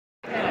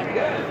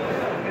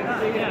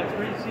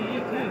great to see you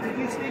too. Did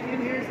you sneak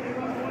in here at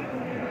one point?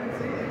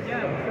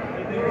 Yeah,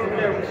 we were over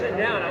there. We're sitting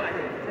down.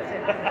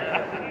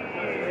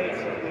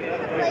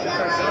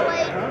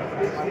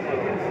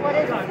 What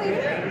is it?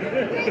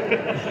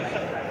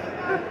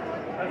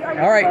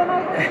 All right.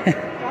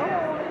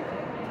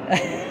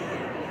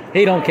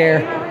 He don't care.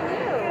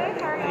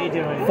 How you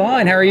doing?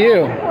 Fine. How are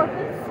you? All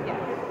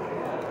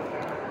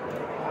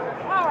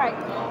right.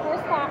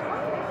 Here's that.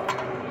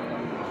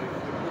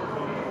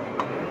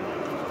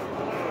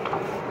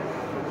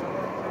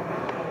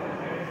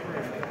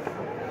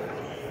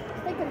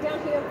 Stick them down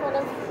here in front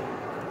of.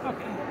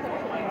 Okay.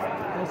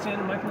 Well,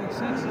 Sandin microwave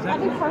 6. Is that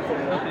That'd be cool? perfect.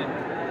 Yeah.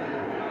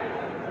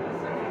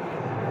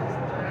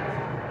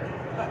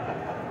 Okay.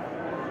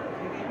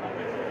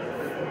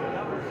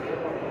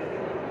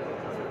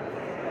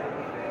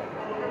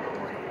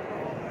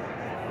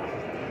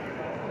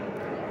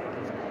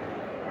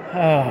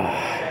 Oh,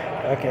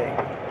 okay.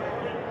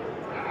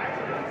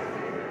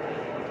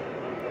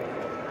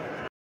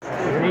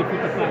 An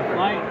 8:55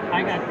 flight.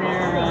 I got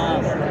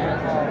there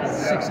at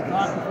 6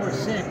 o'clock before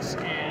 6,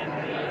 and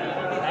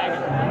the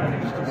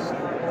baggage was just.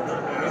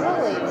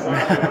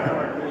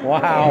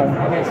 Wow.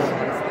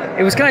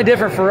 It was kind of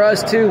different for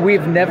us too.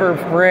 We've never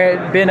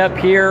been up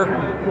here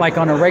like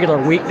on a regular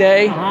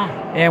weekday,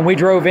 and we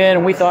drove in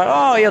and we thought,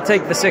 oh, it'll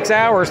take the 6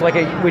 hours like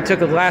we took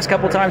the last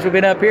couple times we've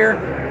been up here.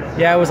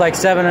 Yeah, it was like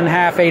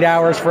 7.5, 8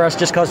 hours for us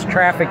just because of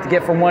traffic to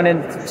get from one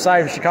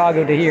side of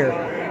Chicago to here.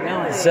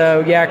 So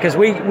yeah, because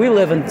we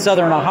live in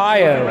southern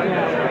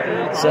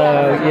Ohio. So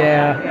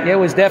yeah, it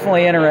was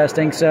definitely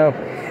interesting. So,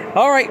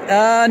 all right,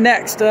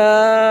 next.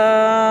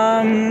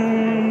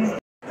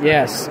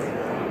 Yes.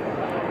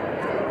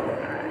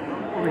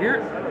 Over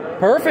here?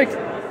 Perfect.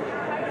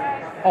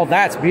 Oh,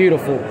 that's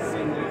beautiful.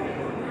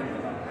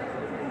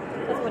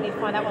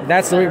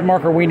 That's the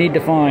marker we need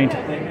to find.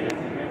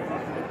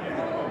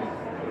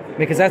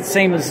 Because that's the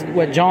same as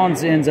what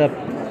John's ends up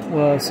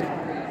was.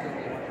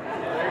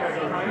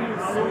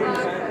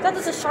 That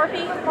is a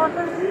Sharpie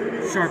marker?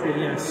 Sharpie,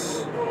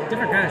 yes.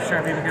 Different kind of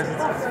Sharpie because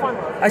it's.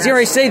 I was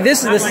already say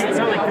this is this. It's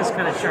not like this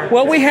kind of Sharpie.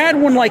 Well, we had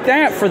one like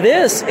that for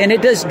this, and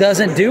it just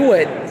doesn't do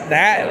it.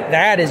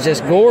 That is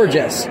just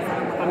gorgeous.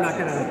 I'm not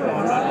gonna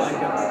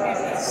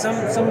some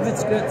of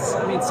it's good.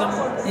 I mean, some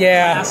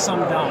last, some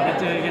don't. I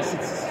guess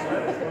it's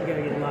you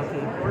gotta get lucky.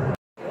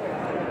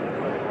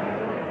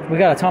 We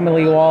got a Tommy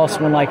Lee Wallace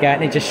one like that,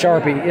 and it's just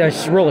Sharpie.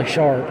 It's really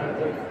sharp.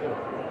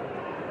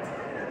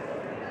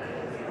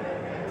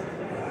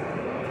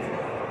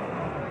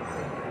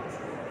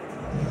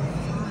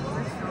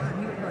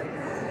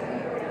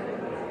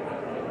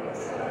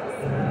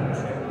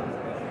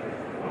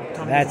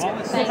 That's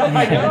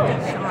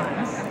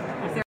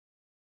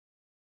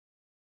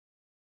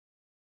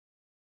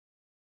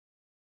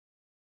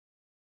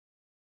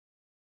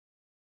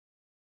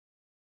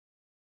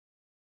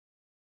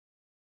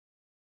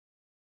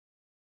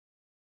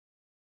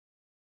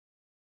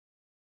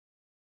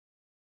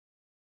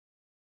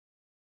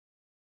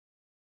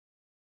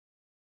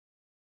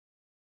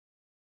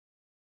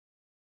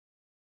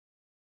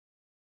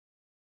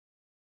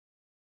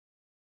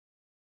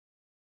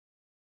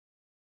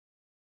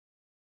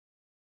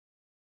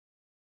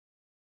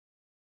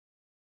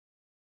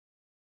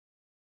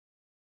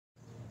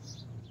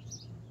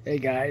Hey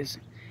guys,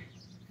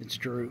 it's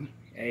Drew.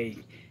 Hey,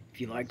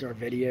 if you liked our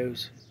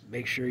videos,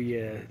 make sure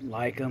you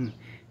like them,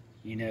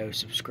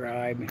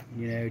 subscribe,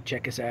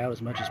 check us out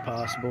as much as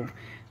possible.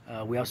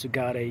 We also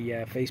got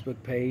a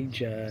Facebook page,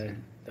 the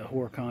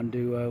HorrorCon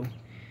Duo.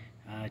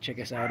 Check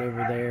us out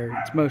over there.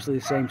 It's mostly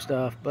the same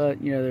stuff, but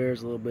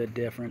there's a little bit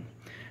different.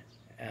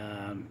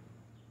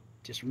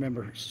 Just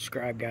remember,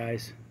 subscribe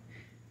guys.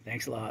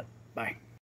 Thanks a lot. Bye.